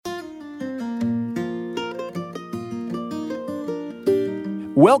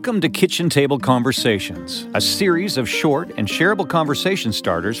Welcome to Kitchen Table Conversations, a series of short and shareable conversation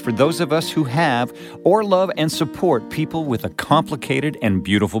starters for those of us who have or love and support people with a complicated and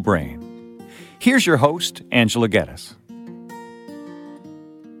beautiful brain. Here's your host, Angela Geddes.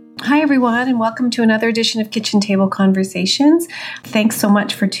 Hi, everyone, and welcome to another edition of Kitchen Table Conversations. Thanks so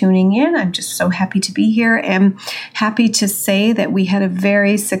much for tuning in. I'm just so happy to be here and happy to say that we had a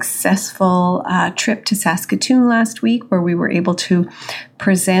very successful trip to Saskatoon last week where we were able to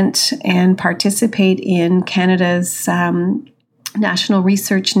present and participate in Canada's National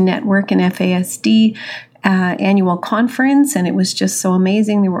Research Network and FASD annual conference, and it was just so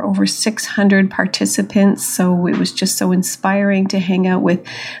amazing. There were over 600 participants, so it was just so inspiring to hang out with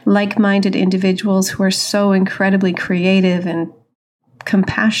like-minded individuals who are so incredibly creative and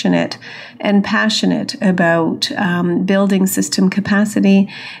compassionate and passionate about building system capacity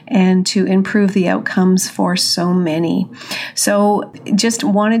and to improve the outcomes for so many. So just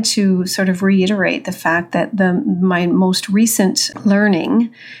wanted to sort of reiterate the fact that my most recent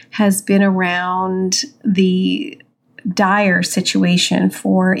learning has been around the dire situation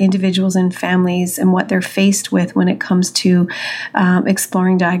for individuals and families and what they're faced with when it comes to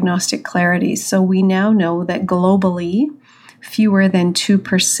exploring diagnostic clarity. So we now know that globally, fewer than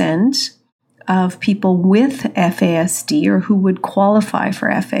 2% of people with FASD or who would qualify for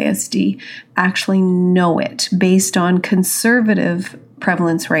FASD actually know it based on conservative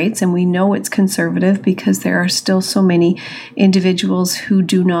prevalence rates. And we know it's conservative because there are still so many individuals who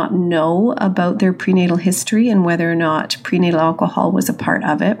do not know about their prenatal history and whether or not prenatal alcohol was a part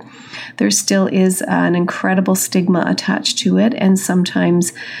of it. There still is an incredible stigma attached to it, and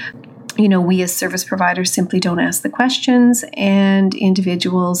sometimes we as service providers simply don't ask the questions, and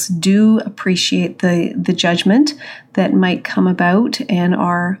individuals do appreciate the judgment that might come about and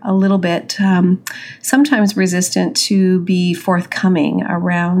are a little bit sometimes resistant to be forthcoming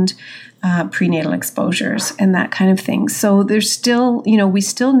around prenatal exposures and that kind of thing. So there's still, we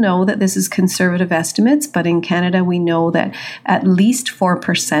still know that this is conservative estimates, but in Canada, we know that at least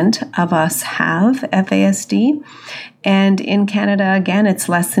 4% of us have FASD. And in Canada, again, it's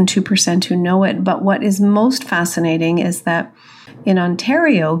less than 2% who know it. But what is most fascinating is that in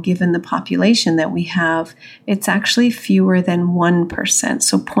Ontario, given the population that we have, it's actually fewer than 1%.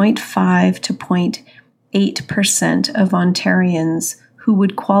 So 0.5 to 0.8% of Ontarians who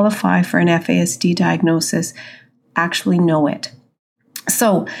would qualify for an FASD diagnosis actually know it.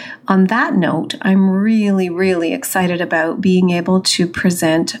 So on that note, I'm really, really excited about being able to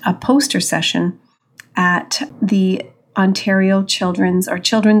present a poster session at the Children's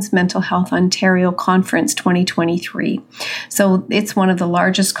Mental Health Ontario Conference 2023. So it's one of the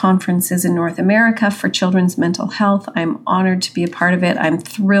largest conferences in North America for children's mental health. I'm honored to be a part of it. I'm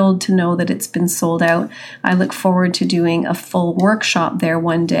thrilled to know that it's been sold out. I look forward to doing a full workshop there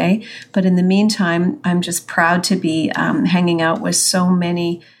one day. But in the meantime, I'm just proud to be hanging out with so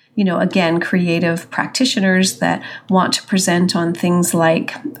many again, creative practitioners that want to present on things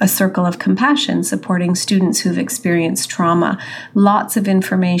like a circle of compassion, supporting students who've experienced trauma, lots of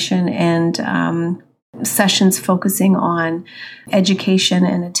information and sessions focusing on education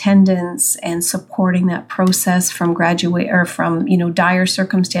and attendance and supporting that process from dire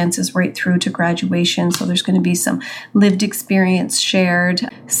circumstances right through to graduation. So there's going to be some lived experience shared,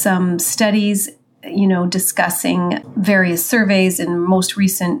 some studies discussing various surveys and most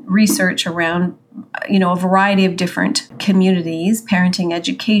recent research around, a variety of different communities, parenting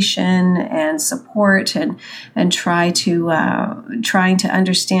education and support, and trying to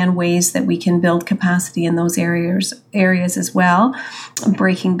understand ways that we can build capacity in those areas as well,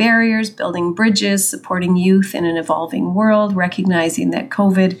 breaking barriers, building bridges, supporting youth in an evolving world, recognizing that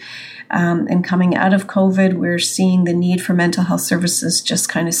COVID and coming out of COVID, we're seeing the need for mental health services just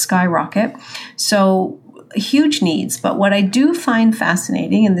kind of skyrocket. So huge needs. But what I do find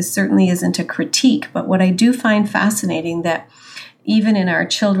fascinating, and this certainly isn't a critique, but what I do find fascinating that even in our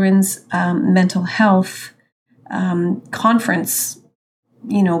children's mental health conference,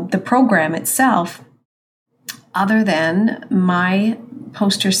 the program itself, other than my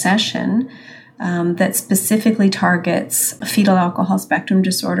poster session, that specifically targets fetal alcohol spectrum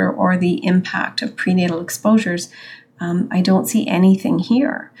disorder or the impact of prenatal exposures, I don't see anything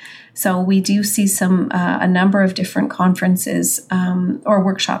here. So we do see a number of different conferences or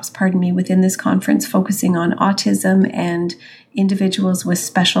workshops, within this conference focusing on autism and individuals with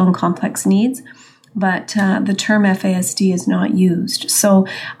special and complex needs. But the term FASD is not used. So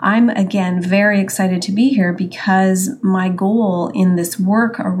I'm, again, very excited to be here because my goal in this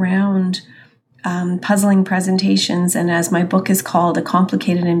work around puzzling presentations, and as my book is called, A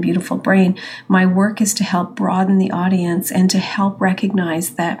Complicated and Beautiful Brain, my work is to help broaden the audience and to help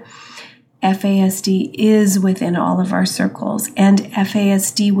recognize that FASD is within all of our circles, and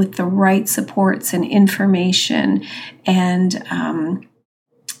FASD with the right supports and information and,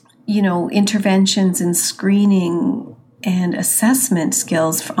 interventions and screening and assessment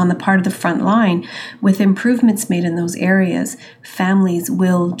skills on the part of the front line, with improvements made in those areas, families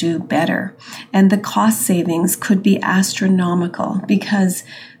will do better. And the cost savings could be astronomical, because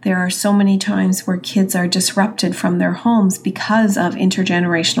there are so many times where kids are disrupted from their homes because of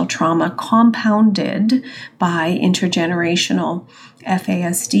intergenerational trauma, compounded by intergenerational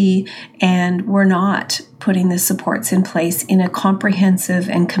FASD, and we're not putting the supports in place in a comprehensive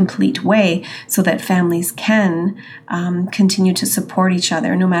and complete way so that families can continue to support each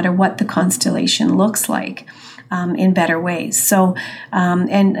other no matter what the constellation looks like. In better ways. So,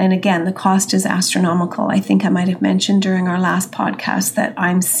 and again, the cost is astronomical. I think I might have mentioned during our last podcast that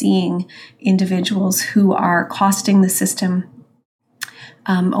I'm seeing individuals who are costing the system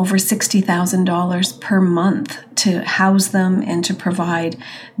over $60,000 per month to house them and to provide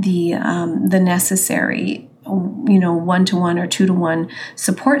the necessary one-to-one or two-to-one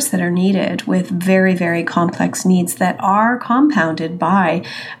supports that are needed with very, very complex needs that are compounded by,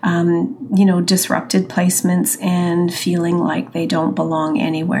 disrupted placements and feeling like they don't belong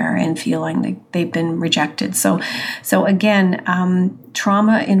anywhere and feeling like they've been rejected. So again,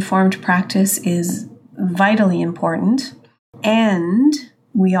 trauma-informed practice is vitally important, and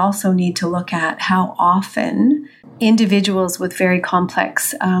we also need to look at how often individuals with very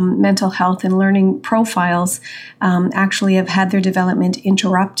complex mental health and learning profiles actually have had their development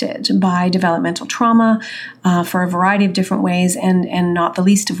interrupted by developmental trauma for a variety of different ways, and not the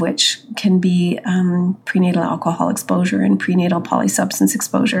least of which can be prenatal alcohol exposure and prenatal polysubstance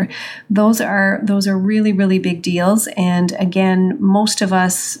exposure. Those are really, really big deals. And again, most of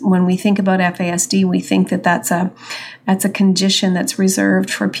us, when we think about FASD, we think that that's a condition that's reserved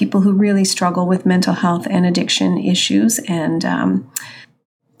for people who really struggle with mental health and addiction issues. And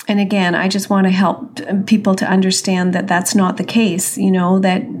again, I just want to help people to understand that that's not the case,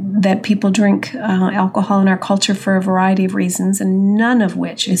 that people drink alcohol in our culture for a variety of reasons, and none of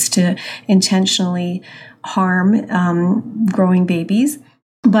which is to intentionally harm growing babies.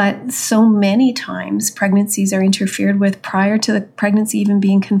 But so many times pregnancies are interfered with prior to the pregnancy even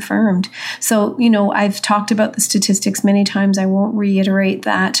being confirmed. So, I've talked about the statistics many times. I won't reiterate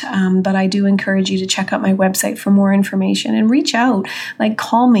that, but I do encourage you to check out my website for more information and reach out,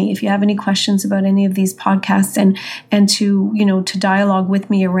 call me if you have any questions about any of these podcasts, and to dialogue with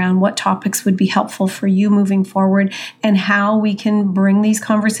me around what topics would be helpful for you moving forward and how we can bring these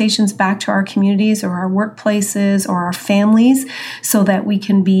conversations back to our communities or our workplaces or our families so that we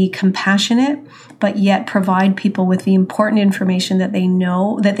can be compassionate, but yet provide people with the important information that they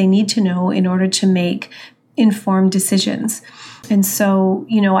need to know in order to make informed decisions. And so,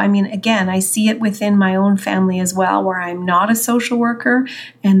 again, I see it within my own family as well, where I'm not a social worker,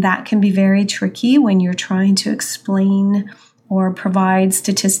 and that can be very tricky when you're trying to explain or provide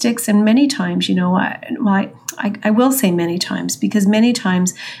statistics. And many times, I will say many times, because many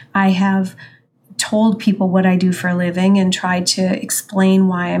times I have told people what I do for a living and tried to explain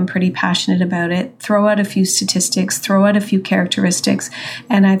why I'm pretty passionate about it, throw out a few statistics, throw out a few characteristics.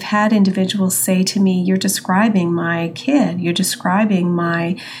 And I've had individuals say to me, "You're describing my kid. You're describing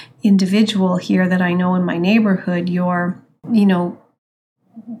my individual here that I know in my neighborhood.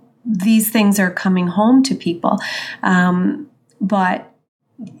 These things are coming home to people." But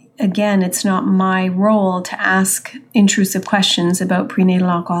again, it's not my role to ask intrusive questions about prenatal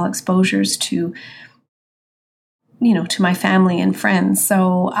alcohol exposures to my family and friends.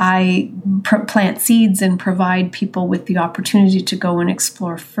 So I plant seeds and provide people with the opportunity to go and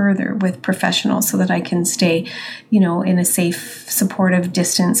explore further with professionals so that I can stay, in a safe, supportive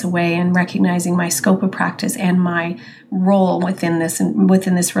distance away, and recognizing my scope of practice and my role within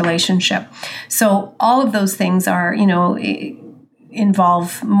this relationship. So all of those things are,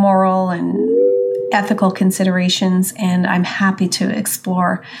 involve moral and ethical considerations, and I'm happy to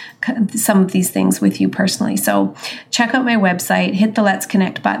explore some of these things with you personally. So check out my website, hit the Let's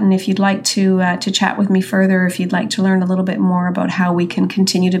Connect button if you'd like to chat with me further, if you'd like to learn a little bit more about how we can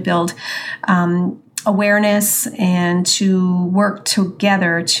continue to build awareness and to work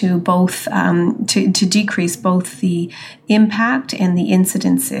together to both to decrease both the impact and the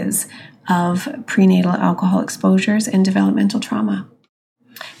incidences of prenatal alcohol exposures and developmental trauma.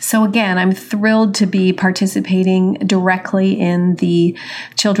 So again, I'm thrilled to be participating directly in the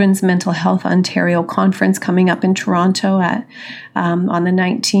Children's Mental Health Ontario Conference coming up in Toronto on the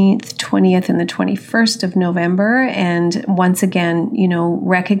 19th, 20th, and the 21st of November. And once again,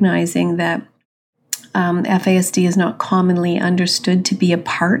 recognizing that FASD is not commonly understood to be a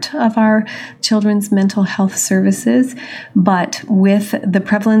part of our children's mental health services, but with the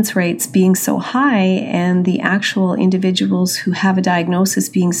prevalence rates being so high and the actual individuals who have a diagnosis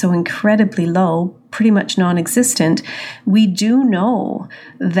being so incredibly low, pretty much non-existent, we do know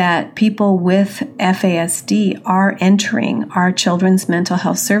that people with FASD are entering our children's mental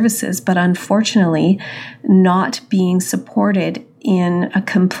health services, but unfortunately not being supported in a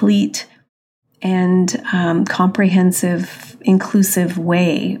complete and comprehensive, inclusive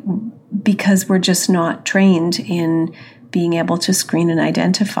way, because we're just not trained in being able to screen and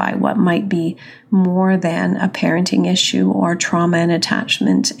identify what might be more than a parenting issue or trauma and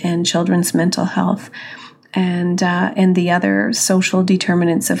attachment and children's mental health and the other social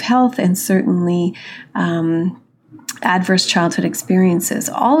determinants of health, and certainly adverse childhood experiences,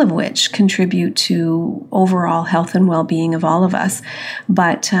 all of which contribute to overall health and well-being of all of us.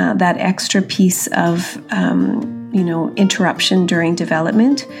 But that extra piece of, interruption during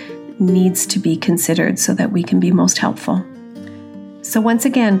development needs to be considered so that we can be most helpful. So once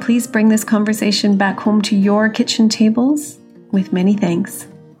again, please bring this conversation back home to your kitchen tables. With many thanks,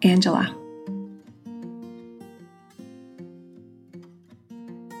 Angela.